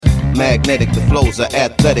Magnetic, the flows are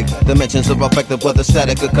athletic. Dimensions are effective, whether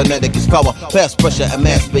static or kinetic is power. Past pressure and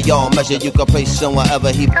mass beyond measure. You can place him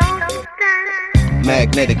wherever he.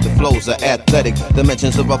 Magnetic, the flows are athletic.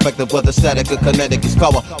 Dimensions are effective, whether static or kinetic is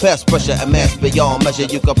power. Past pressure and mass beyond measure.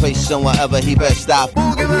 You can place him wherever he best stop.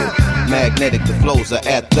 Magnetic, the flows are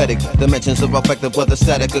athletic. Dimensions are effective, whether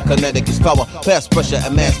static or kinetic is power. Past pressure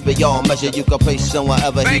and mass beyond measure. You can place him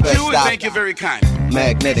wherever he best stop. Thank you, very kind.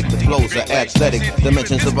 Magnetic, the flows are athletic.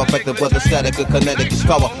 Dimensions are effective, whether static or kinetic is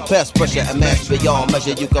power. Past pressure and mass beyond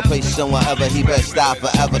measure. You can place him wherever he best stop.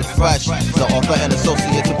 Forever the fresh. So offer an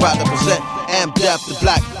associate to proud to present. Am deaf to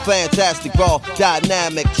black, fantastic, raw,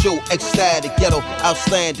 dynamic, true, ecstatic, ghetto,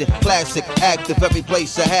 outstanding, classic, active. Every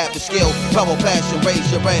place I have the skill, power, passion,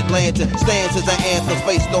 raise your red lantern. Stands as an anthem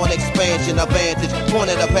based on expansion, advantage.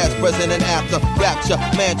 Pointed at past, present, and after. Rapture,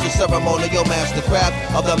 mantra, ceremonial mastercraft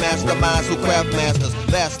of the masterminds who craft masters.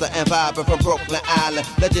 Master and vibrant from Brooklyn Island.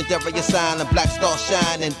 Legendary asylum, black star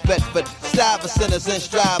shining. Bedford, strivers, sinners, and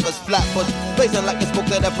strivers. Flatfoot, blazing like it's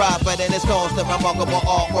booked in a prophet. And it's constant, remarkable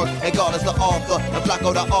artwork. And God is the author, and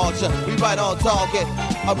Flacco the archer. We right on target,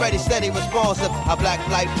 already steady, responsive. A black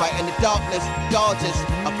light fight in the darkness, gorgeous.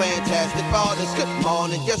 A fantastic artist. Good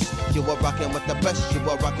morning, yes. You are rocking with the best, you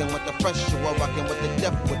are rocking with the fresh, you are rocking with the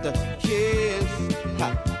depth, with the kids.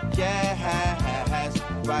 Ha, yes,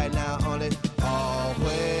 right now only, always.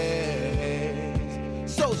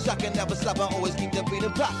 So shocking, never stop, I always keep the beat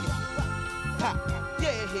in pocket. Ha, yeah,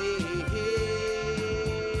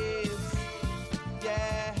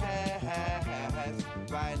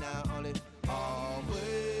 right now only, always.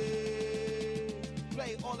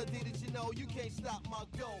 Play all the D that you know, you can't stop my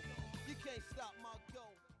goal. You can't stop my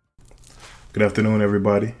goal. Good afternoon,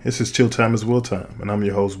 everybody. This is Chill Time is Will Time, and I'm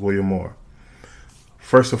your host, William Moore.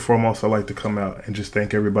 First and foremost, I'd like to come out and just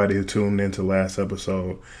thank everybody who tuned into last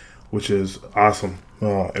episode, which is awesome.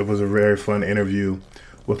 It was a very fun interview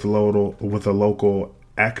with a local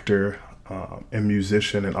actor and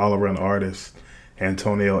musician and all-around artist,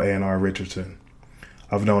 Antonio A&R Richardson.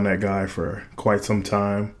 I've known that guy for quite some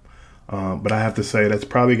time, but I have to say that's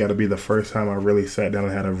probably got to be the first time I really sat down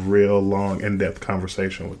and had a real long, in-depth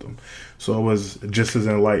conversation with him. So it was just as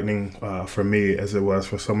enlightening for me as it was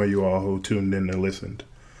for some of you all who tuned in and listened.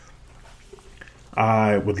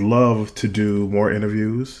 I would love to do more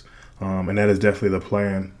interviews, and that is definitely the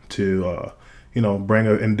plan to, bring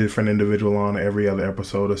a different individual on every other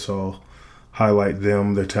episode or so, highlight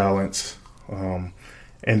them, their talents,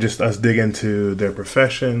 and just us dig into their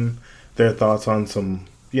profession, their thoughts on some,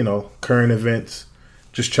 current events.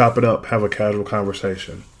 Just chop it up, have a casual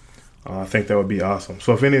conversation. I think that would be awesome.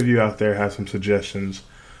 So if any of you out there have some suggestions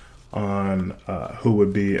on who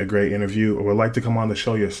would be a great interview or would like to come on the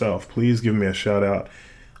show yourself, please give me a shout out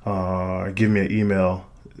or give me an email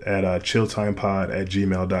at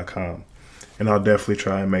chilltimepod@gmail.com. And I'll definitely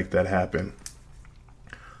try and make that happen.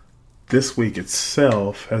 This week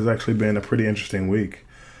itself has actually been a pretty interesting week.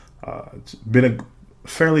 It's been a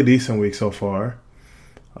fairly decent week so far.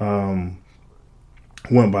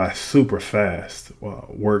 Went by super fast.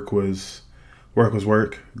 Work was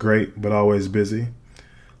great, but always busy.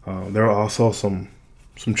 There are also some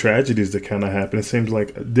tragedies that kind of happen. It seems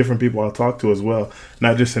like different people I talk to as well,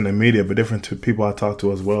 not just in the media, but different people I talk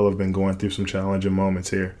to as well have been going through some challenging moments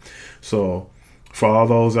here. So for all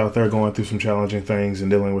those out there going through some challenging things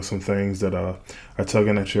and dealing with some things that are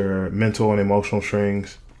tugging at your mental and emotional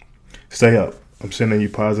strings, stay up. I'm sending you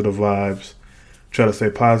positive vibes. Try to stay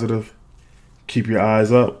positive. Keep your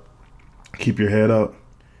eyes up. Keep your head up.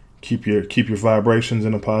 Keep your vibrations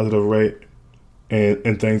in a positive rate,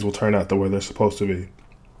 and things will turn out the way they're supposed to be.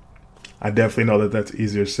 I definitely know that that's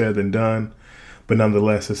easier said than done, but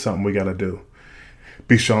nonetheless, it's something we got to do.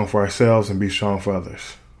 Be strong for ourselves and be strong for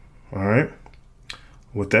others. All right?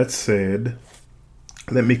 With that said,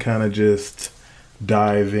 let me kind of just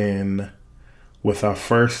dive in with our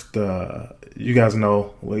first. You guys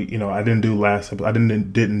know, I didn't do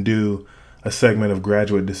didn't do a segment of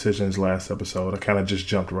graduate decisions last episode. I kind of just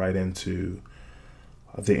jumped right into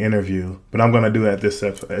the interview, but I'm going to do that this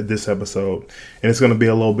episode, and it's going to be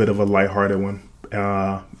a little bit of a lighthearted one.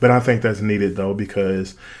 But I think that's needed though,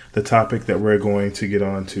 because the topic that we're going to get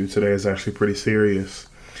on to today is actually pretty serious.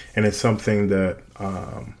 And it's something that,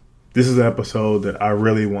 this is an episode that I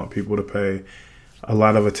really want people to pay a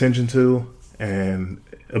lot of attention to and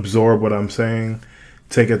absorb what I'm saying,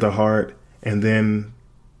 take it to heart, and then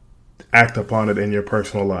act upon it in your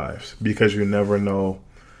personal lives, because you never know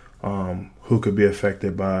who could be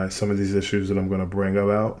affected by some of these issues that I'm going to bring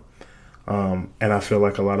about. And I feel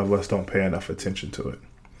like a lot of us don't pay enough attention to it.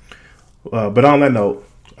 But on that note,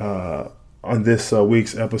 on this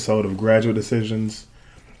week's episode of Graduate Decisions,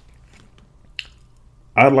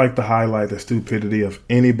 I'd like to highlight the stupidity of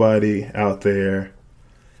anybody out there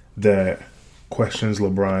that questions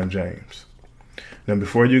LeBron James. Now,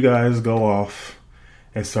 before you guys go off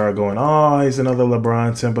and start going, oh, he's another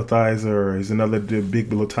LeBron sympathizer, or he's another big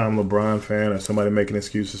time LeBron fan, or somebody making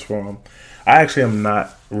excuses for him, I actually am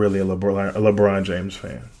not really a LeBron James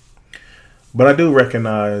fan. But I do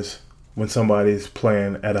recognize when somebody's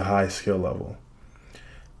playing at a high skill level.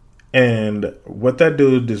 And what that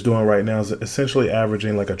dude is doing right now is essentially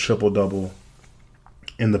averaging like a triple-double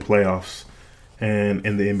in the playoffs and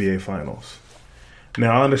in the NBA Finals.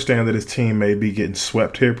 Now, I understand that his team may be getting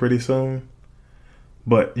swept here pretty soon,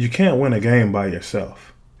 but you can't win a game by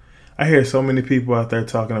yourself. I hear so many people out there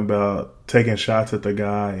talking about taking shots at the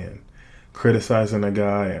guy and criticizing the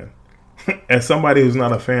guy. And as somebody who's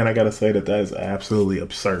not a fan, I got to say that is absolutely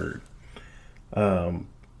absurd. Come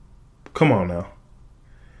on now.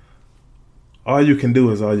 All you can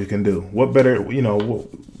do is all you can do. What better, when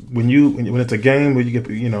it's a game where you get,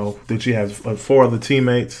 that you have 4 other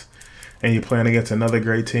teammates and you're playing against another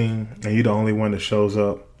great team and you're the only one that shows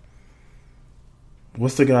up,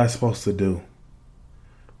 what's the guy supposed to do?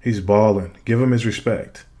 He's balling. Give him his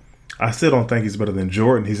respect. I still don't think he's better than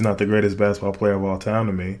Jordan. He's not the greatest basketball player of all time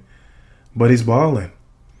to me, but he's balling.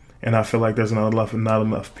 And I feel like there's not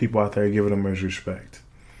enough people out there giving him his respect.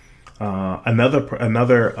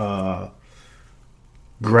 Another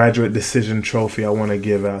graduate decision trophy I want to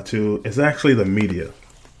give out to is actually the media.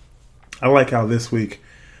 I like how this week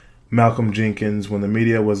Malcolm Jenkins, when the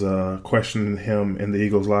media was questioning him in the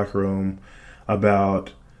Eagles locker room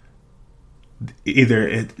about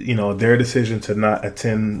either their decision to not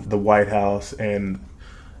attend the White House and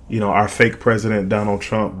our fake president Donald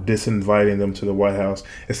Trump disinviting them to the White House,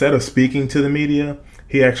 instead of speaking to the media,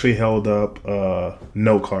 he actually held up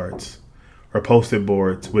note cards or post-it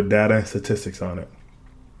boards with data and statistics on it.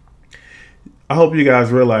 I hope you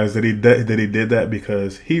guys realize that he did that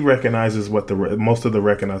because he recognizes what most of the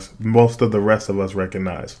rest of us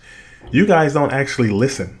recognize. You guys don't actually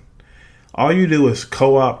listen. All you do is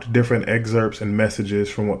co-opt different excerpts and messages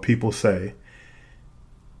from what people say,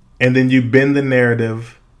 and then you bend the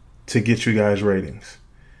narrative to get you guys ratings.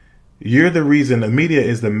 You're the reason. The media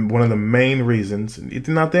is one of the main reasons. It's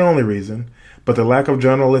not the only reason, but the lack of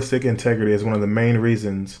journalistic integrity is one of the main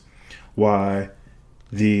reasons why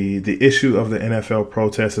the issue of the NFL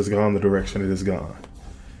protest has gone the direction it has gone.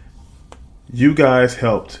 You guys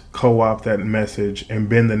helped co-opt that message and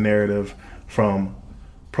bend the narrative from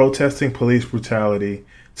protesting police brutality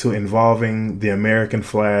to involving the American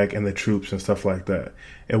flag and the troops and stuff like that.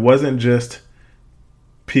 It wasn't just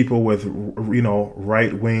people with,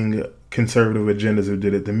 right-wing conservative agendas who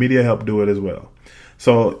did it. The media helped do it as well.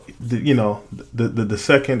 So, the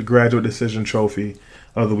second graduate decision trophy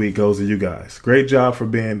of the week goes to you guys. Great job for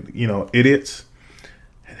being, idiots,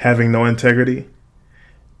 having no integrity.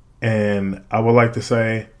 And I would like to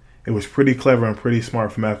say it was pretty clever and pretty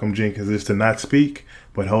smart for Malcolm Jenkins just to not speak,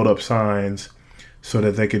 but hold up signs so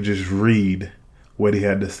that they could just read what he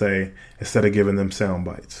had to say instead of giving them sound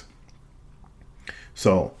bites.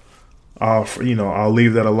 So I'll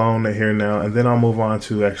leave that alone here now, and then I'll move on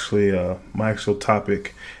to actually my actual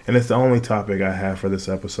topic. And it's the only topic I have for this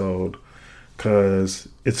episode, because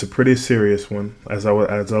it's a pretty serious one, as I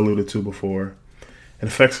alluded to before. It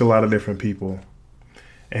affects a lot of different people.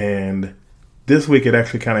 And this week it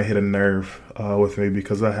actually kind of hit a nerve with me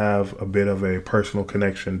because I have a bit of a personal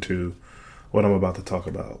connection to what I'm about to talk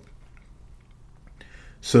about.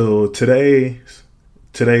 So today's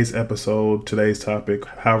episode, today's topic,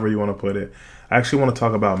 however you want to put it, I actually want to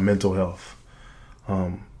talk about mental health.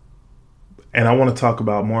 And I want to talk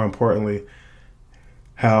about, more importantly,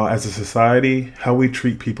 how as a society, how we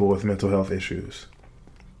treat people with mental health issues.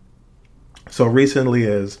 So recently,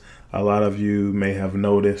 as a lot of you may have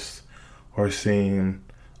noticed or seen,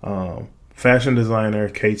 fashion designer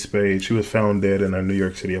Kate Spade, she was found dead in her New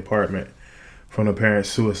York City apartment from a parent's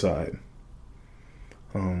suicide.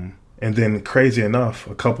 And then, crazy enough,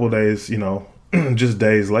 a couple of days, just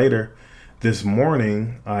days later, this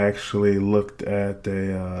morning, I actually looked at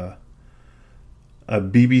a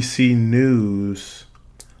BBC News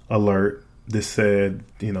alert that said,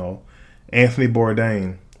 Anthony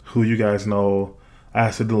Bourdain, who you guys know, I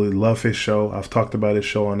absolutely love his show. I've talked about his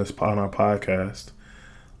show on our podcast.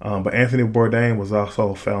 But Anthony Bourdain was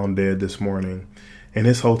also found dead this morning in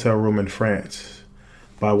his hotel room in France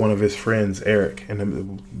by one of his friends, Eric.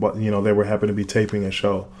 And, they were happened to be taping a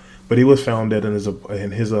show. But he was found dead in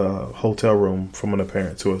his hotel room from an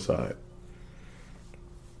apparent suicide.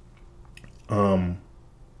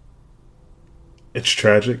 It's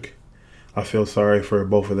tragic. I feel sorry for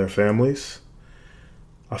both of their families.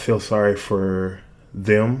 I feel sorry for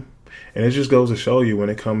them. And it just goes to show you when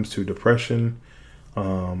it comes to depression,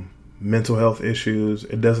 mental health issues,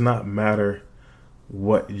 it does not matter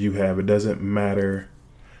what you have. It doesn't matter.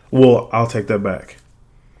 Well, I'll take that back.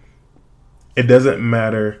 It doesn't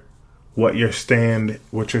matter what your stance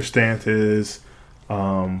is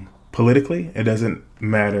politically. It doesn't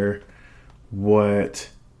matter what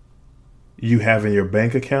you have in your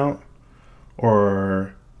bank account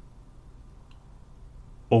or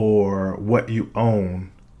what you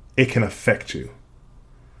own. It can affect you.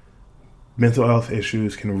 Mental health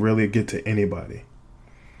issues can really get to anybody.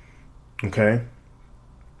 Okay?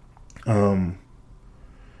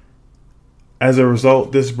 As a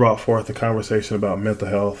result, this brought forth a conversation about mental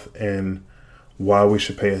health and why we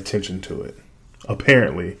should pay attention to it,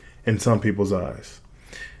 apparently, in some people's eyes.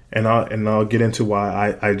 And I'll get into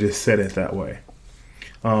why I just said it that way.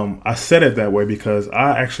 I said it that way because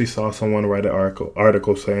I actually saw someone write an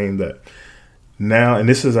article saying that now, and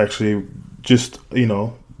this is actually just,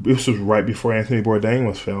 this was right before Anthony Bourdain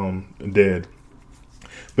was found dead.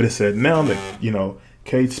 But it said now that,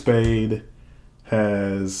 Kate Spade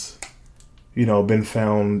has, been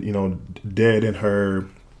found, dead in her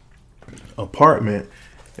apartment.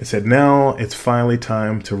 It said now it's finally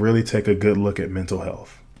time to really take a good look at mental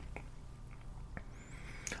health.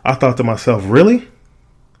 I thought to myself, really?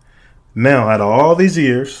 Now, out of all these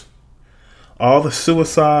years, all the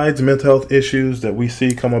suicides, mental health issues that we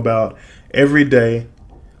see come about every day,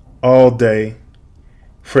 all day,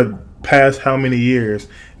 for past how many years,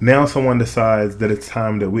 now someone decides that it's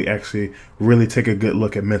time that we actually really take a good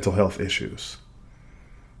look at mental health issues.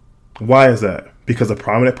 Why is that? Because a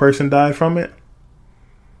prominent person died from it?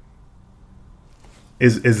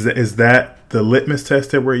 Is that the litmus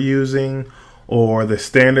test that we're using, or the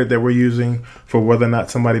standard that we're using for whether or not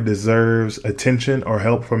somebody deserves attention or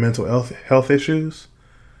help for mental health issues?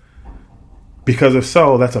 Because if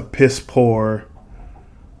so, that's a piss poor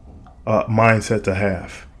mindset to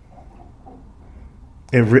have.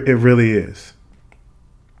 It really is.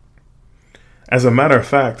 As a matter of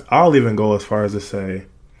fact, I'll even go as far as to say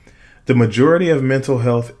the majority of mental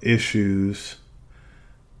health issues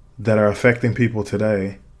that are affecting people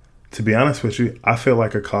today, to be honest with you, I feel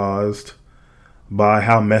like are caused by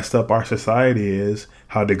how messed up our society is,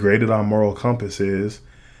 how degraded our moral compass is,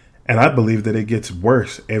 and I believe that it gets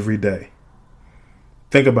worse every day.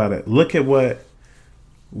 Think about it. Look at what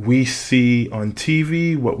we see on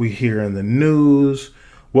TV, what we hear in the news,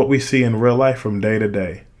 what we see in real life from day to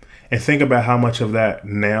day. And think about how much of that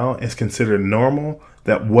now is considered normal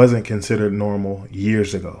that wasn't considered normal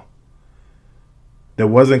years ago. That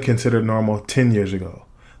wasn't considered normal 10 years ago,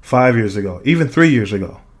 5 years ago, even 3 years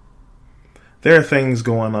ago. There are things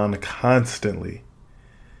going on constantly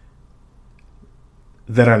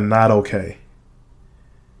that are not okay.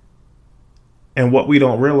 And what we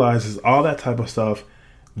don't realize is all that type of stuff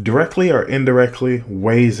directly or indirectly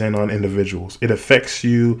weighs in on individuals. It affects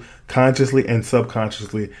you consciously and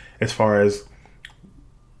subconsciously as far as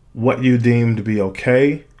what you deem to be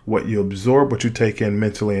okay, what you absorb, what you take in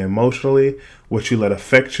mentally and emotionally, what you let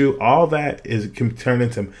affect you. All that can turn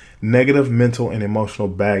into negative mental and emotional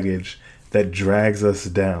baggage that drags us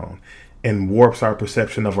down and warps our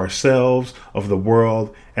perception of ourselves, of the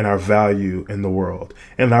world, and our value in the world,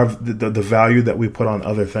 and the value that we put on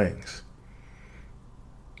other things.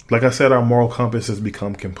 Like I said, our moral compass has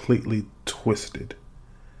become completely twisted.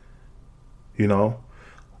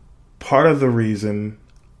 Part of the reason,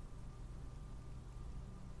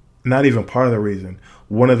 not even part of the reason,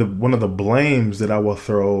 one of the blames that I will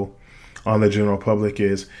throw on the general public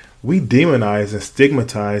is we demonize and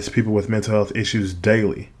stigmatize people with mental health issues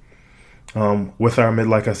daily. With our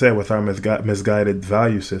misguided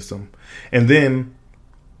value system. And then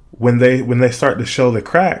when they start to show the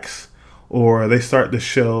cracks, or they start to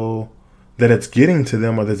show that it's getting to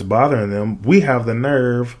them or that's bothering them, we have the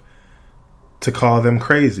nerve to call them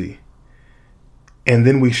crazy. And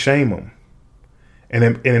then we shame them.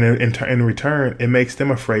 And in return, it makes them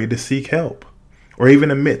afraid to seek help or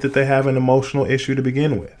even admit that they have an emotional issue to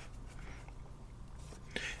begin with.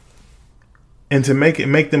 And to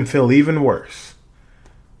make them feel even worse,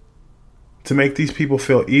 to make these people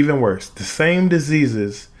feel even worse, the same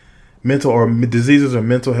diseases or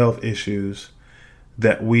mental health issues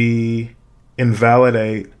that we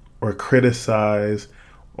invalidate or criticize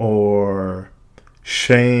or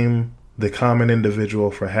shame the common individual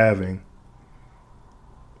for having,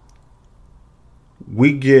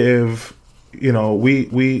 we give,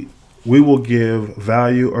 we will give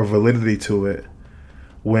value or validity to it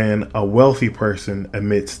when a wealthy person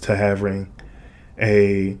admits to having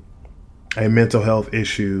a mental health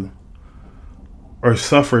issue or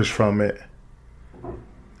suffers from it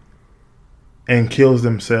and kills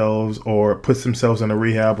themselves or puts themselves in a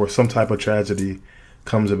rehab or some type of tragedy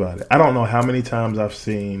comes about it. I don't know how many times I've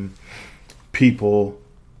seen people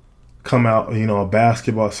come out,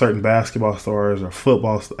 certain basketball stars or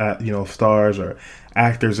football, stars or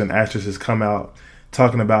actors and actresses come out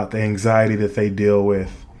talking about the anxiety that they deal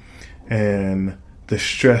with and the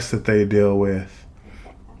stress that they deal with.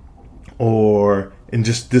 Or in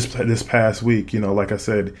just this past week, like I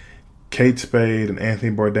said, Kate Spade and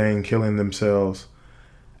Anthony Bourdain killing themselves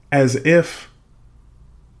as if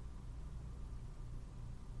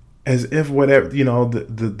whatever,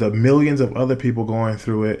 the millions of other people going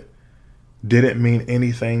through it didn't mean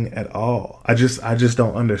anything at all. I just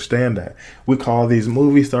don't understand that. We call these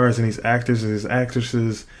movie stars and these actors and these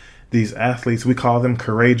actresses, these athletes, we call them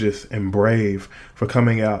courageous and brave for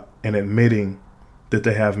coming out and admitting that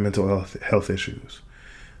they have mental health issues.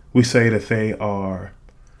 We say that they are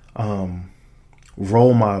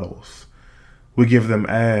role models. We give them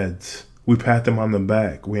ads. We pat them on the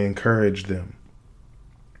back. We encourage them.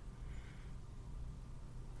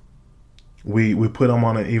 We put them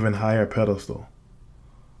on an even higher pedestal.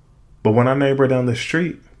 But when our neighbor down the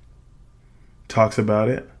street talks about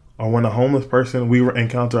it, or when we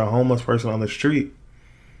encounter a homeless person on the street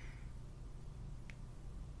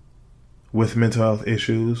with mental health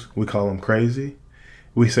issues, we call them crazy.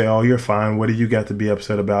 We say, "Oh, you're fine. What do you got to be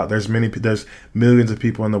upset about? There's millions of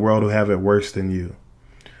people in the world who have it worse than you.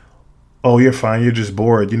 Oh, you're fine. You're just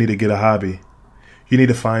bored. You need to get a hobby. You need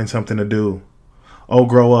to find something to do. Oh,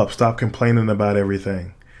 grow up. Stop complaining about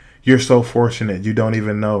everything. You're so fortunate. You don't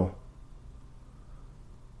even know."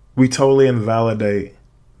 We totally invalidate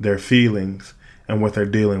their feelings and what they're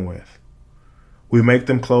dealing with. We make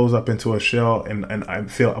them close up into a shell and I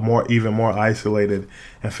feel even more isolated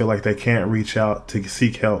and feel like they can't reach out to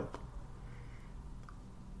seek help.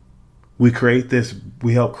 We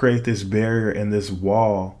help create this barrier and this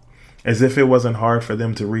wall as if it wasn't hard for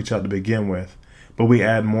them to reach out to begin with, but we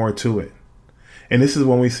add more to it. And this is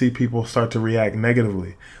when we see people start to react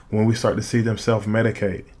negatively, when we start to see them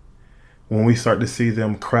self-medicate, when we start to see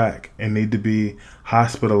them crack and need to be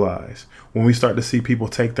hospitalized, when we start to see people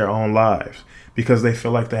take their own lives because they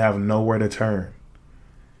feel like they have nowhere to turn.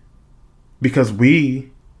 Because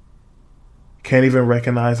we can't even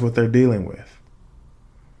recognize what they're dealing with.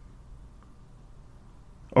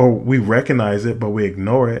 Or we recognize it, but we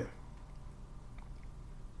ignore it.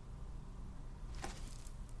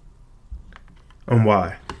 And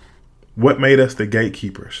why? What made us the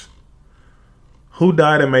gatekeepers? Who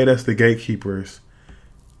died and made us the gatekeepers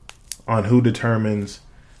on who determines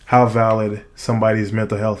how valid somebody's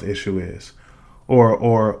mental health issue is?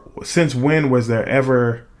 Or since when was there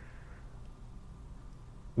ever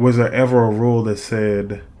a rule that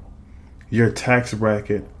said your tax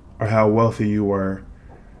bracket or how wealthy you were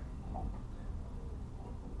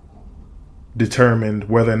determined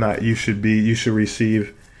whether or not you should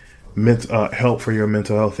receive help for your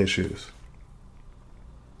mental health issues?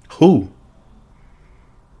 Who?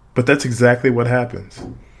 But that's exactly what happens.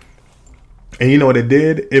 And you know what it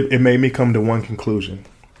did? It made me come to one conclusion.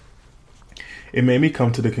 It made me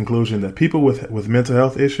come to the conclusion that people with mental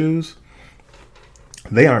health issues,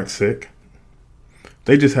 they aren't sick.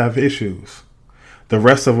 They just have issues. The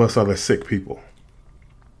rest of us are the sick people.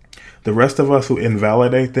 The rest of us who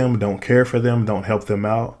invalidate them, don't care for them, don't help them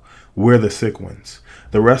out, we're the sick ones.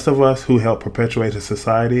 The rest of us who help perpetuate a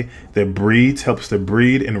society that helps to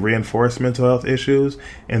breed and reinforce mental health issues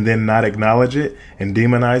and then not acknowledge it and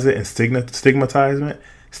demonize it and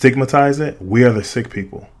stigmatize it, we are the sick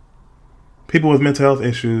people. People with mental health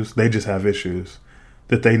issues, they just have issues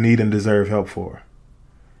that they need and deserve help for.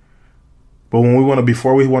 But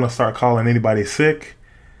before we want to start calling anybody sick,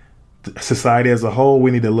 society as a whole,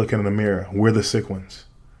 we need to look in the mirror. We're the sick ones.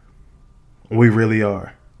 We really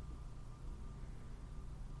are.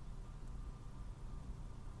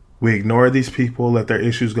 We ignore these people, let their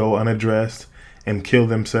issues go unaddressed and kill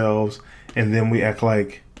themselves, and then we act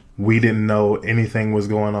like we didn't know anything was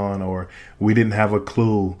going on, or we didn't have a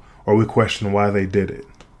clue, or we question why they did it.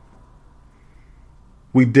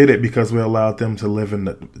 We did it because we allowed them to live in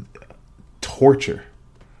the torture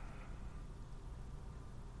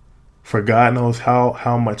for God knows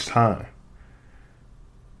how much time.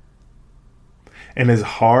 And as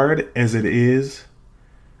hard as it is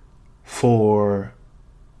for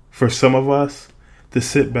some of us to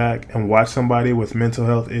sit back and watch somebody with mental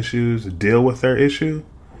health issues deal with their issue,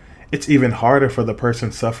 it's even harder for the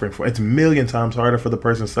person suffering from it. It's a million times harder for the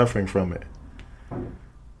person suffering from it.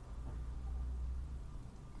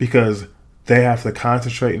 Because they have to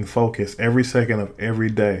concentrate and focus every second of every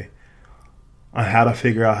day on how to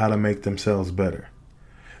figure out how to make themselves better.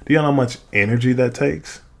 Do you know how much energy that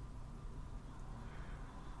takes?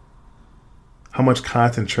 How much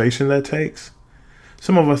concentration that takes?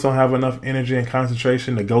 Some of us don't have enough energy and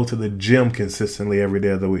concentration to go to the gym consistently every day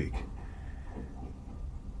of the week.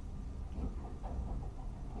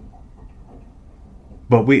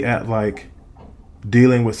 But we act like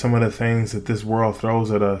dealing with some of the things that this world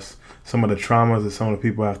throws at us, some of the traumas that some of the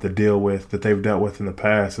people have to deal with, that they've dealt with in the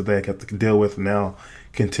past, that they have to deal with now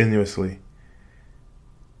continuously.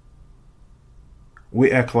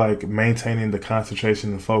 We act like maintaining the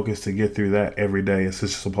concentration and focus to get through that every day is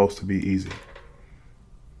just supposed to be easy.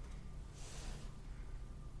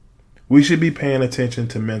 We should be paying attention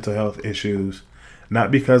to mental health issues,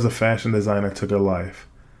 not because a fashion designer took her life,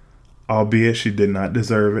 albeit she did not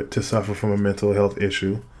deserve it to suffer from a mental health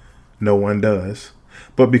issue. No one does.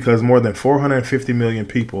 But because more than 450 million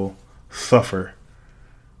people suffer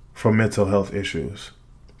from mental health issues,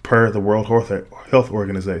 per the World Health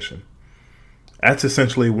Organization. That's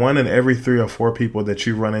essentially 1 in every 3 or 4 people that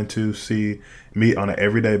you run into, meet on an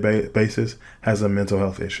everyday basis has a mental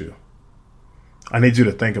health issue. I need you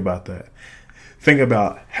to think about that. Think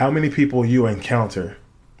about how many people you encounter,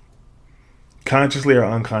 consciously or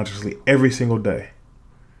unconsciously, every single day.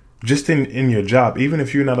 Just in your job, even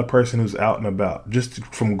if you're not a person who's out and about, just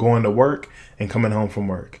from going to work and coming home from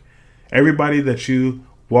work. Everybody that you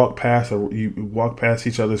walk past, or you walk past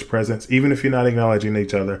each other's presence, even if you're not acknowledging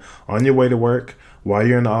each other, on your way to work, while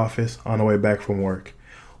you're in the office, on the way back from work.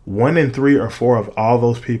 1 in 3 or 4 of all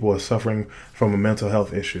those people are suffering from a mental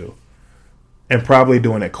health issue. And probably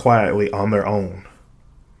doing it quietly on their own,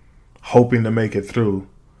 hoping to make it through,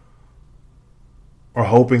 or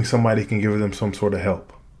hoping somebody can give them some sort of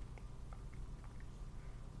help.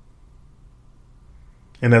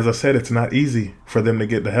 And as I said, it's not easy for them to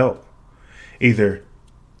get the help. Either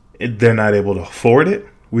they're not able to afford it,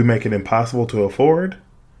 we make it impossible to afford,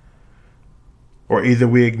 or either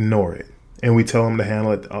we ignore it and we tell them to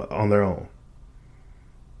handle it on their own.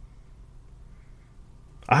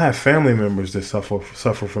 I have family members that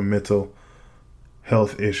suffer from mental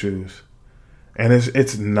health issues, and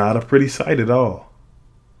it's not a pretty sight at all.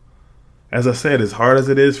 As I said, as hard as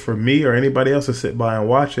it is for me or anybody else to sit by and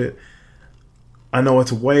watch it, I know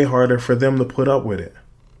it's way harder for them to put up with it.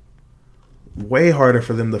 Way harder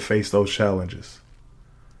for them to face those challenges.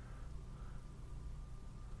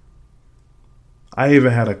 I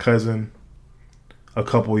even had a cousin a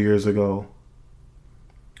couple years ago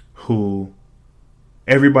who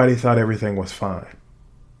everybody thought everything was fine.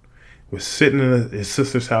 Was sitting in his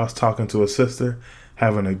sister's house talking to his sister,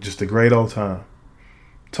 having just a great old time.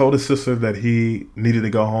 Told his sister that he needed to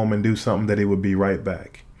go home and do something, that he would be right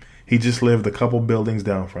back. He just lived a couple buildings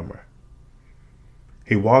down from her.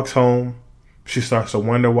 He walks home. She starts to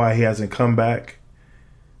wonder why he hasn't come back,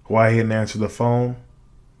 why he hadn't answered the phone.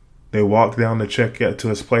 They walked down to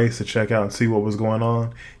his place to check out and see what was going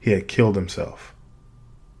on. He had killed himself.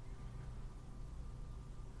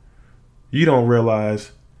 You don't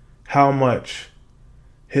realize how much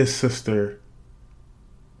his sister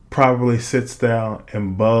probably sits down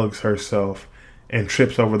and bugs herself and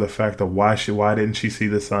trips over the fact of why didn't she see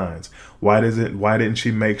the signs? Why didn't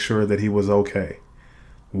she make sure that he was okay?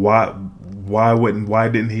 Why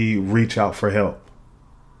didn't he reach out for help?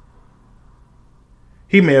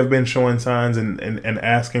 He may have been showing signs and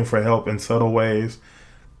asking for help in subtle ways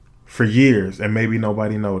for years, and maybe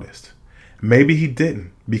nobody noticed. Maybe he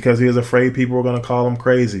didn't, because he was afraid people were going to call him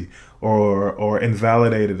crazy or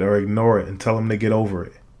invalidate it or ignore it and tell him to get over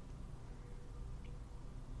it.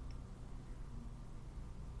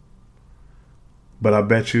 But I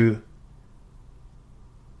bet you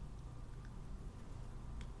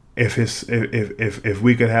if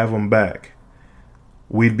we could have him back,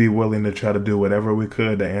 we'd be willing to try to do whatever we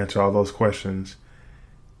could to answer all those questions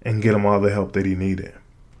and get him all the help that he needed.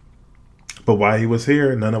 But while he was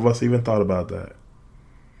here, none of us even thought about that.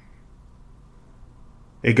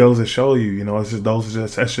 It goes to show you,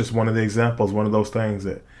 that's just one of the examples, one of those things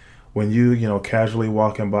that when you casually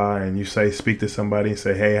walking by and you speak to somebody and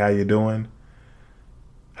say, "Hey, how you doing?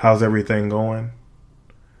 How's everything going?"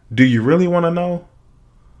 Do you really want to know?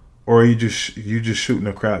 Or are you just shooting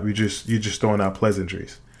the crap? You just throwing out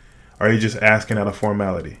pleasantries? Or are you just asking out of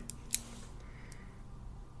formality?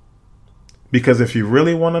 Because if you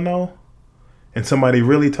really want to know, and somebody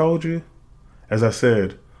really told you, as I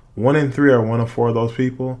said, 1 in 3 or 1 in 4 of those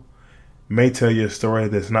people may tell you a story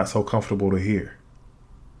that's not so comfortable to hear.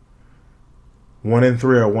 1 in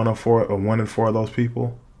 3 or 1 in 4 of those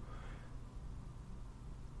people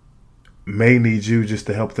may need you just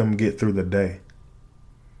to help them get through the day.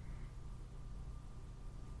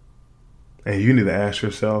 And you need to ask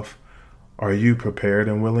yourself, Are you prepared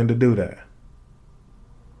and willing to do that?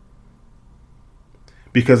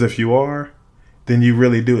 Because if you are, then you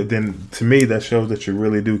really do it. Then to me, that shows that you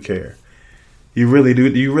really do care. You really do.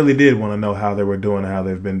 You really did want to know how they were doing and how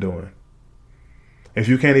they've been doing. If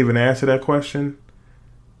you can't even answer that question,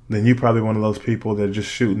 then you're probably one of those people that are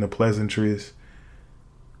just shooting the pleasantries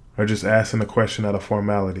or just asking the question out of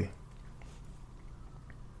formality.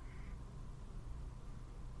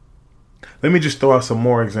 Let me just throw out some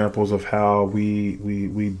more examples of how we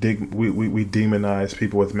demonize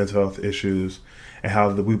people with mental health issues, and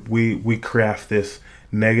how we craft this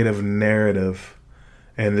negative narrative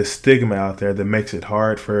and this stigma out there that makes it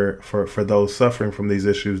hard for those suffering from these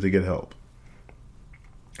issues to get help.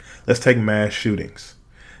 Let's take mass shootings.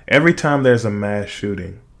 Every time there's a mass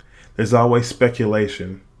shooting, there's always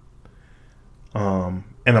speculation and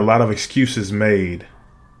a lot of excuses made,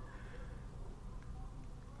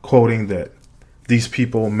 quoting that these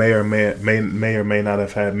people may or may not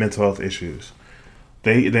have had mental health issues.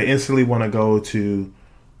 They instantly want to go to,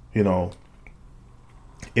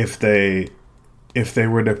 if they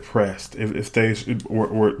were depressed, if they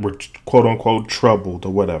were quote unquote troubled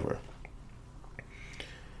or whatever.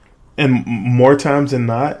 And more times than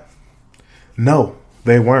not, no,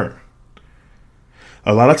 they weren't.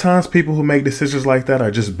 A lot of times people who make decisions like that are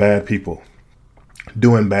just bad people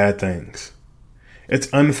doing bad things.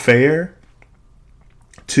 It's unfair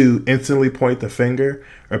to instantly point the finger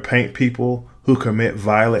or paint people who commit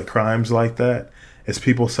violent crimes like that as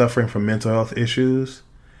people suffering from mental health issues,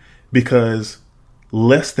 because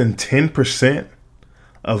less than 10%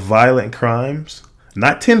 of violent crimes,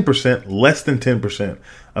 not 10%, less than 10%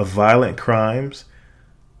 of violent crimes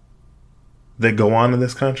that go on in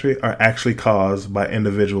this country are actually caused by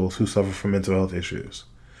individuals who suffer from mental health issues.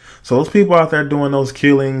 So those people out there doing those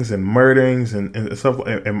killings and murderings and stuff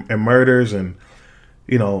and murders and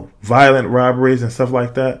violent robberies and stuff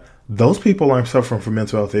like that, those people aren't suffering from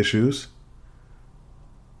mental health issues.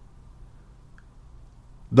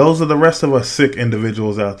 Those are the rest of us sick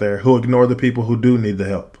individuals out there who ignore the people who do need the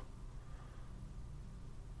help,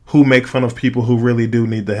 who make fun of people who really do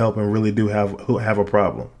need the help and really do have a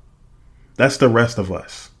problem. That's the rest of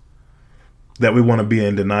us that we want to be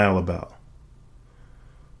in denial about.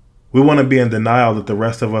 We want to be in denial that the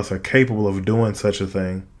rest of us are capable of doing such a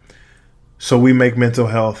thing. So we make mental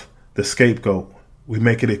health the scapegoat. We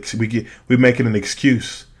make it an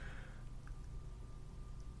excuse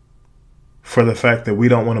for the fact that we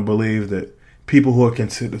don't want to believe that people who are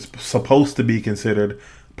supposed to be considered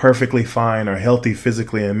perfectly fine or healthy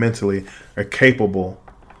physically and mentally are capable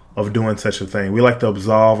of doing such a thing. We like to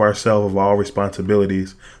absolve ourselves of all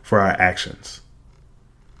responsibilities for our actions.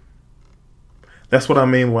 That's what I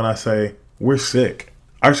mean when I say we're sick.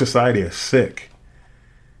 Our society is sick.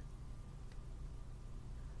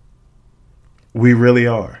 We really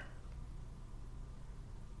are.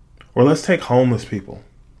 Or let's take homeless people.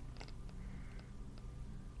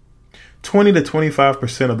 20 to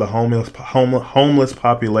 25% of the homeless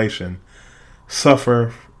population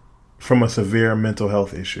suffer from a severe mental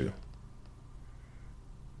health issue.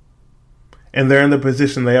 And they're in the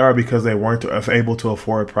position they are because they weren't able to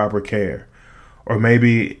afford proper care. Or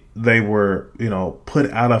maybe they were, put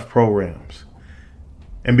out of programs.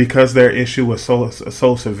 And because their issue was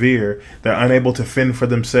so severe, they're unable to fend for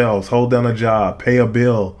themselves, hold down a job, pay a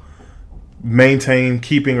bill, maintain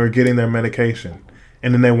keeping or getting their medication.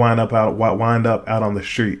 And then they wind up out on the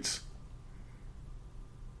streets.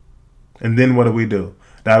 And then what do?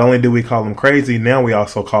 Not only do we call them crazy, now we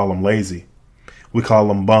also call them lazy. We call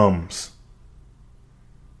them bums.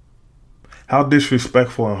 How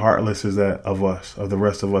disrespectful and heartless is that of us, of the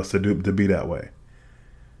rest of us, to be that way?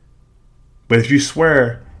 But if you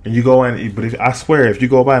swear and you go in, if you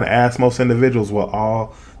go by and ask most individuals, we'll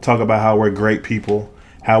all talk about how we're great people,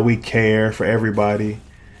 how we care for everybody,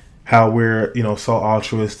 how we're, so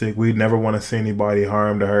altruistic. We never want to see anybody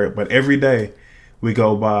harmed or hurt. But every day we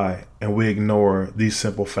go by and we ignore these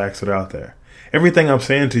simple facts that are out there. Everything I'm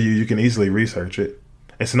saying to you, you can easily research it.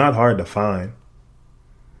 It's not hard to find.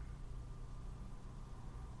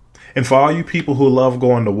 And for all you people who love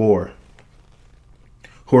going to war,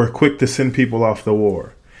 who are quick to send people off the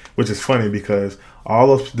war, which is funny because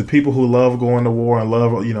all of the people who love going to war and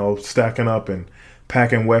love, stacking up and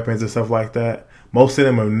packing weapons and stuff like that, most of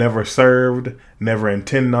them have never served, never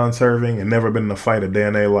intended on serving, and never been in a fight a day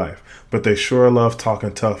in their life. But they sure love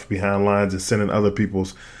talking tough behind lines and sending other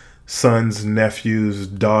people's sons, nephews,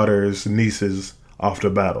 daughters, nieces off to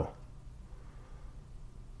battle.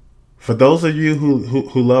 For those of you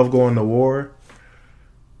who love going to war,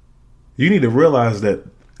 you need to realize that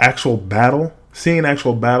actual battle Seeing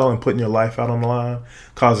actual battle and putting your life out on the line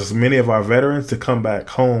causes many of our veterans to come back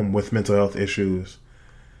home with mental health issues.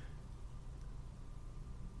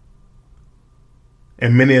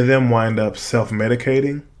 And many of them wind up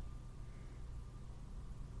self-medicating.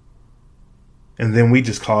 And then we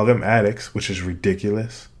just call them addicts, which is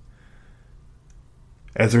ridiculous.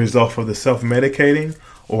 As a result of the self-medicating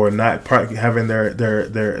or not having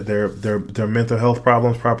their mental health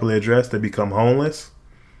problems properly addressed, they become homeless.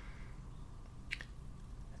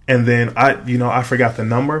 And then I forgot the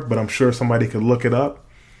number, but I'm sure somebody could look it up.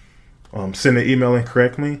 Send an email and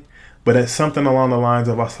correct me. But it's something along the lines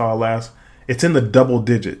of it's in the double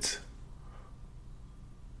digits.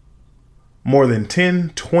 More than 10,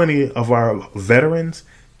 20 of our veterans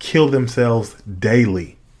kill themselves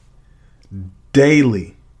daily.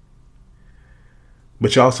 Daily.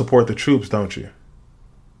 But y'all support the troops, don't you?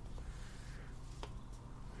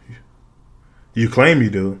 You claim you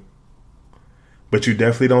do. But you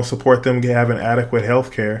definitely don't support them having adequate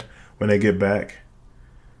health care when they get back.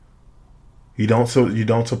 You don't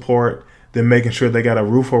support them making sure they got a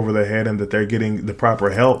roof over their head and that they're getting the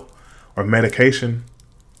proper help or medication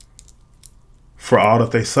for all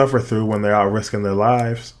that they suffer through when they're out risking their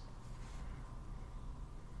lives.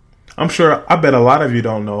 I bet a lot of you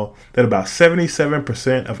don't know that about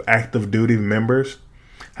 77% of active duty members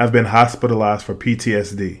have been hospitalized for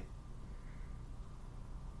PTSD.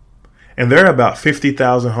 And there are about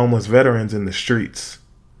 50,000 homeless veterans in the streets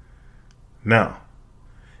now.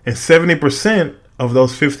 And 70% of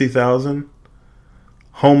those 50,000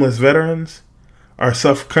 homeless veterans are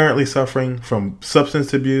currently suffering from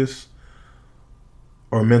substance abuse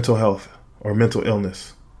or mental health or mental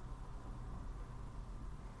illness.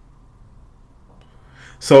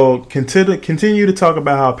 So continue to talk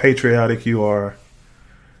about how patriotic you are,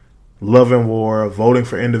 loving war, voting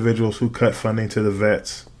for individuals who cut funding to the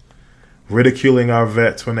vets, ridiculing our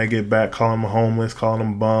vets when they get back, calling them homeless, calling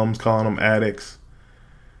them bums, calling them addicts,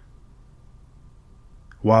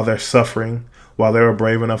 while they're suffering, while they were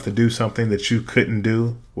brave enough to do something that you couldn't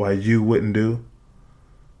do, why you wouldn't do.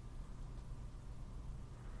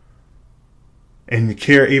 And you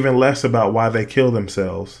care even less about why they kill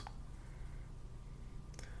themselves.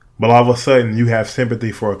 But all of a sudden, you have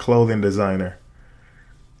sympathy for a clothing designer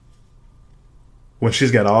when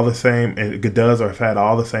she's got all the same, and does or have had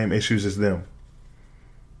all the same issues as them.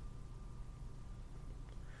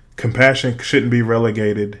 Compassion shouldn't be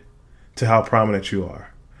relegated to how prominent you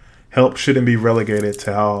are. Help shouldn't be relegated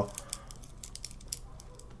to how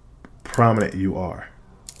prominent you are.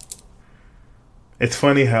 It's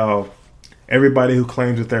funny how everybody who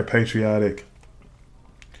claims that they're patriotic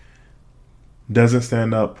doesn't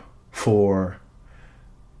stand up for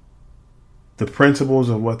the principles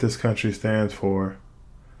of what this country stands for,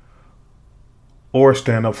 or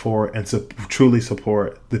stand up for and truly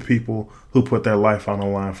support the people who put their life on the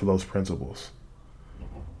line for those principles.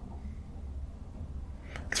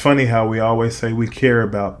 It's funny how we always say we care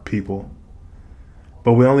about people,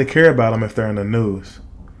 but we only care about them if they're in the news.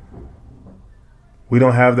 We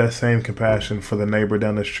don't have that same compassion for the neighbor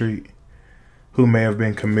down the street who may have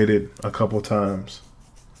been committed a couple times,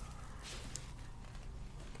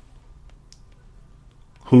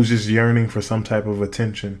 who's just yearning for some type of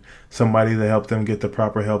attention, somebody to help them get the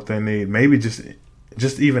proper help they need, maybe just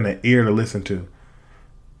even an ear to listen to.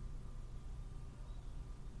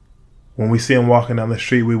 When we see them walking down the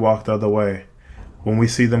street, we walk the other way. When we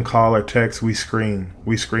see them call or text, we screen.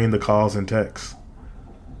 We screen the calls and texts.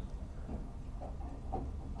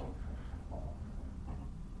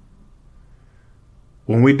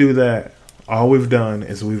 When we do that, all we've done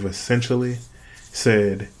is we've essentially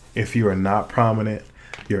said, if you are not prominent,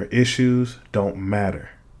 your issues don't matter.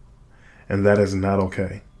 And that is not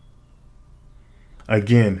okay.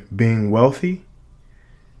 Again, being wealthy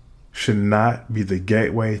should not be the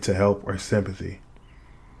gateway to help or sympathy.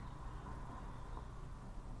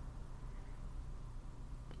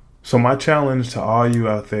 So my challenge to all you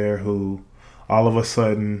out there who all of a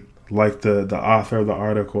sudden, like the author of the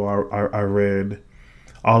article I read,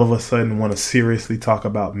 all of a sudden want to seriously talk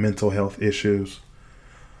about mental health issues,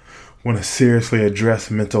 want to seriously address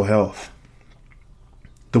mental health.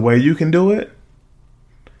 The way you can do it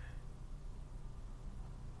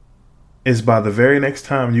is by the very next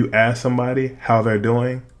time you ask somebody how they're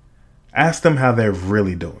doing, ask them how they're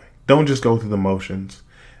really doing. Don't just go through the motions.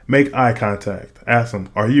 Make eye contact. Ask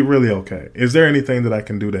them, are you really okay? Is there anything that I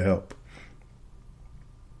can do to help?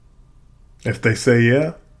 If they say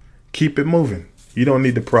yeah, keep it moving. You don't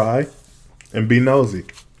need to pry and be nosy.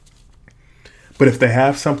 But if they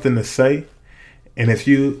have something to say, and if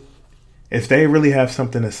they really have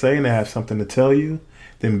something to say and they have something to tell you,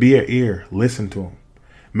 then be an ear. Listen to them.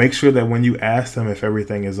 Make sure that when you ask them if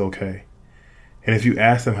everything is okay, and if you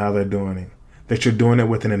ask them how they're doing it, that you're doing it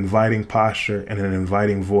with an inviting posture and an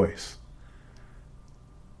inviting voice,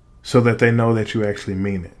 so that they know that you actually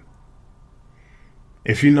mean it.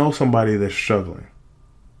 If you know somebody that's struggling,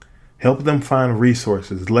 help them find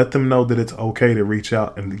resources. Let them know that it's okay to reach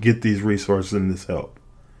out and get these resources and this help.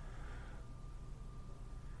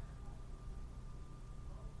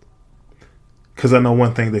 Because I know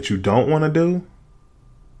one thing that you don't want to do.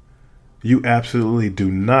 You absolutely do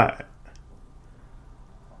not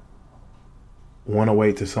want to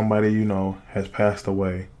wait till somebody you know has passed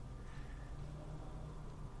away.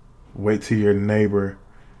 Wait till your neighbor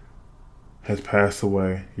has passed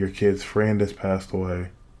away, your kid's friend has passed away,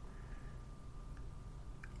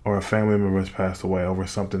 or a family member has passed away over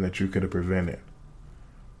something that you could have prevented.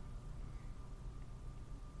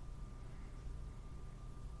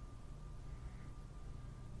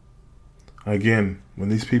 Again, when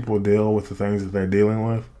these people deal with the things that they're dealing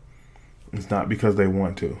with, it's not because they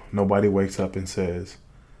want to. Nobody wakes up and says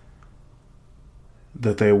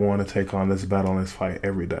that they want to take on this battle and this fight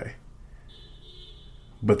every day.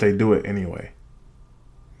 But they do it anyway.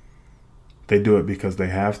 They do it because they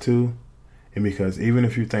have to, and because even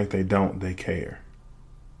if you think they don't, they care.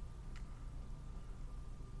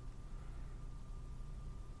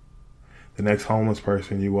 The next homeless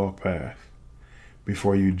person you walk past,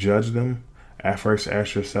 before you judge them, at first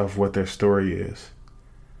ask yourself what their story is.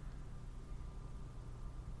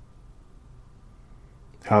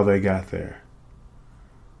 How they got there.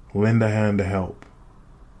 Lend a hand to help.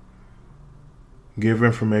 Give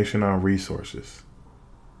information on resources.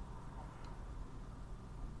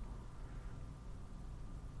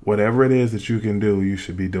 Whatever it is that you can do, you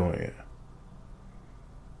should be doing it.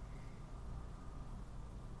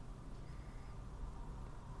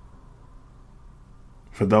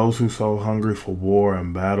 For those who are so hungry for war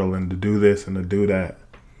and battle and to do this and to do that,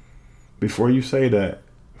 before you say that,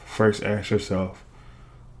 first ask yourself,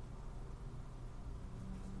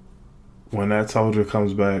 when that soldier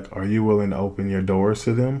comes back, are you willing to open your doors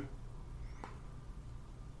to them?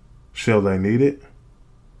 Shall they need it?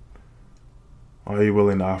 Are you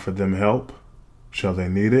willing to offer them help? Shall they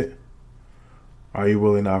need it? Are you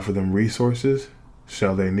willing to offer them resources?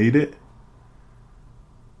 Shall they need it?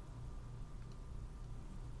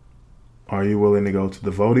 Are you willing to go to the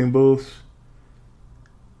voting booths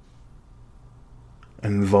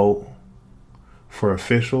and vote for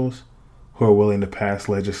officials who are willing to pass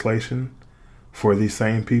legislation for these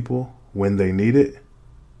same people when they need it?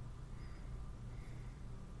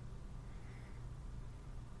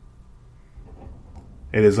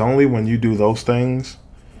 It is only when you do those things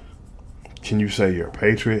can you say you're a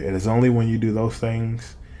patriot. It is only when you do those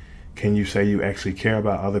things can you say you actually care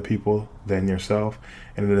about other people than yourself.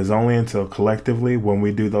 And it is only until collectively when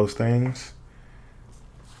we do those things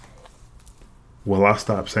will I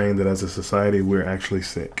stop saying that as a society we're actually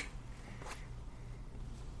sick.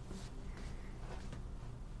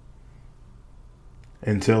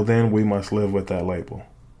 Until then, we must live with that label.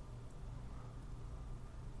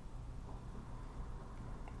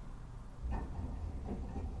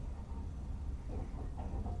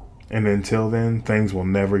 And until then, things will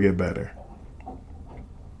never get better.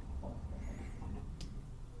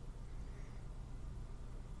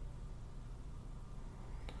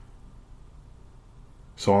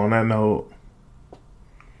 So on that note,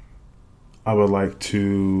 I would like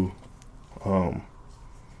to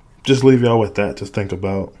just leave y'all with that to think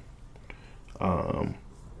about. If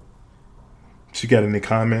you got any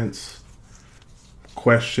comments,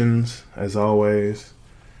 questions, as always,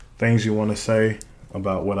 things you want to say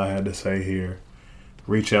about what I had to say here,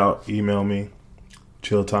 reach out, email me,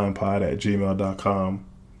 chilltimepod@gmail.com.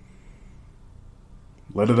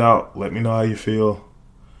 Let it out. Let me know how you feel.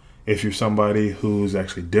 If you're somebody who's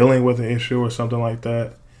actually dealing with an issue or something like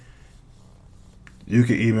that, you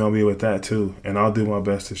can email me with that too, and I'll do my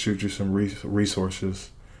best to shoot you some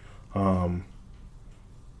resources that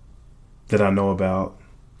I know about,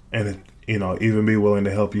 and even be willing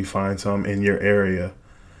to help you find some in your area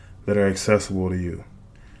that are accessible to you.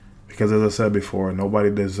 Because as I said before,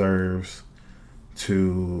 nobody deserves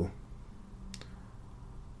to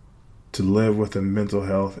live with a mental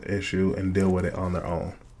health issue and deal with it on their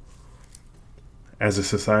own. As a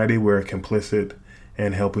society, we're complicit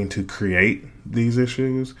in helping to create these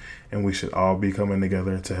issues, and we should all be coming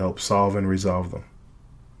together to help solve and resolve them.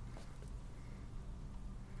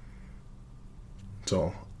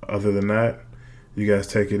 So, other than that, you guys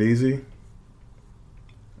take it easy,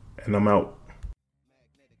 and I'm out.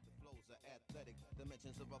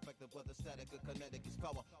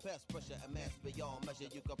 Past pressure and mass beyond measure.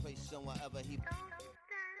 You can place him wherever he.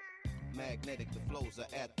 Magnetic, the flows are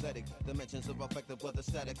athletic. Dimensions are effective, whether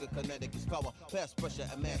static or kinetic is power. Past pressure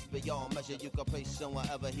and mass beyond measure. You can place him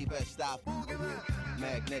wherever he best stop.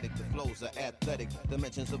 Magnetic, the flows are athletic.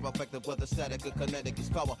 Dimensions are effective, whether static or kinetic is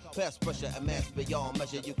power. Past pressure and mass beyond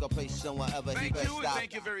measure. You can place him wherever he best stop.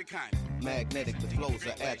 Thank you, very kind. Magnetic, the flows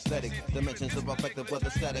are athletic. Dimensions are effective, whether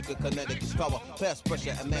static or kinetic is power. Past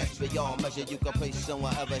pressure and mass beyond measure. You can place him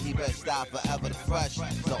wherever he best stop. Forever the fresh.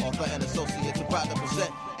 So offer an associate to proud to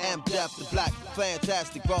present. Am deaf to black,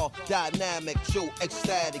 fantastic, raw, dynamic, true,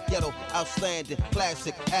 ecstatic, ghetto, outstanding,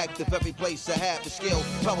 classic, active. Every place I have the skill,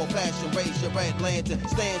 power, passion, raise your red lantern.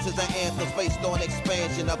 Stands as an anthem based on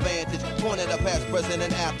expansion, advantage. Pointed up past, present,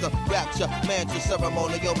 and after. Rapture, mantra,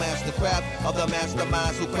 ceremonial mastercraft of the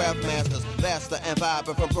masterminds who craft masters. Vaster and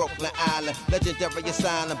vibrant from Brooklyn Island. Legendary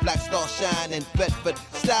asylum, black star shining. Bedford,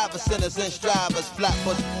 Stuyvesant, sinners and strivers.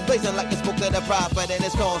 Flatbush, blazing like it's book to the prophet. And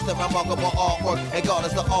it's constant, remarkable artwork. And God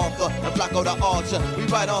is the author, and Flacco the archer. We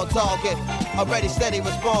right on target, already steady,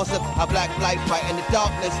 responsive. A black light right in the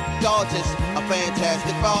darkness, gorgeous. A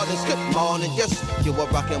fantastic artist. Good morning, yes. You are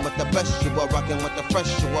rocking with the best, you are rocking with the fresh,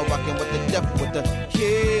 you are rocking with the depth, with the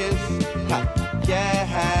kids. Ha,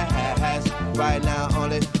 yes, right now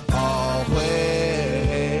only, always.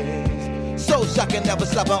 So shocking, never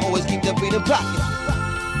stop, I always keep the beat in pocket.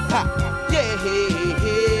 Ha, yes,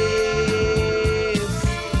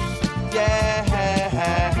 yes,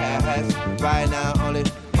 right now only,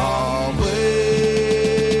 always.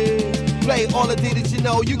 Play all the D that you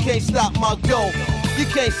know, you can't stop my goal. You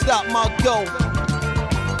can't stop my goal.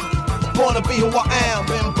 Born to be who I am.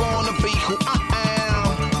 Been born to be who I am.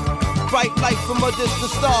 Bright light from a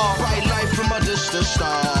distant star. Bright light from a distant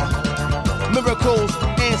star. Miracles,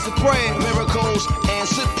 answered prayers. Miracles,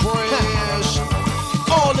 answered prayers.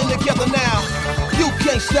 All in together now. You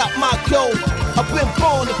can't stop my goal. I've been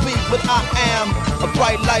born to be what I am. A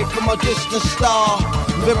bright light from a distant star.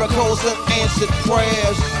 Miracles and answered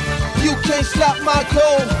prayers. You can't stop my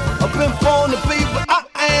goal. I've been born to be what I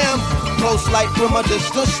am. Close light from a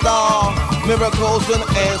distant star. Miracles and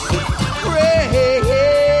answered prayers.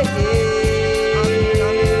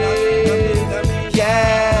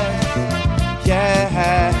 Yes,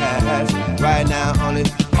 yes, right now only,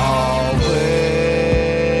 always.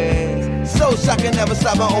 So shocking, never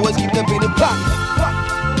stop, I always keep the beat in pocket.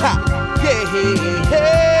 Ha, yeah, ha,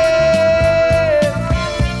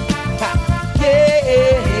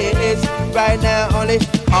 yes, right now only,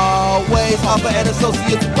 always. Offer and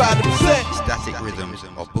associates proud to present. Static Rhythms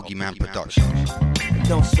of Boogeyman Productions.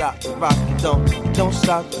 Don't stop the rock, you don't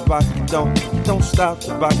stop the rock, you don't stop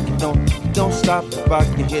the rock, you don't stop the rock.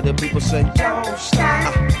 You hear the people say, don't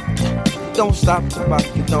stop. Don't stop the rock,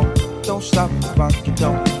 you don't stop the rock, you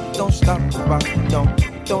don't stop the rock, you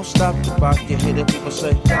don't stop the rock. You hear the people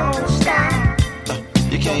say, don't stop.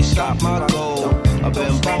 You can't stop my goal. I've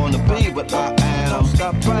been born to be what I am.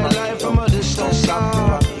 Bright light from a distant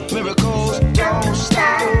star. Miracles, don't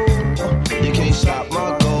stop. You can't stop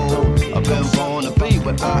my goal. I've been born to be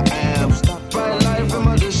what I am.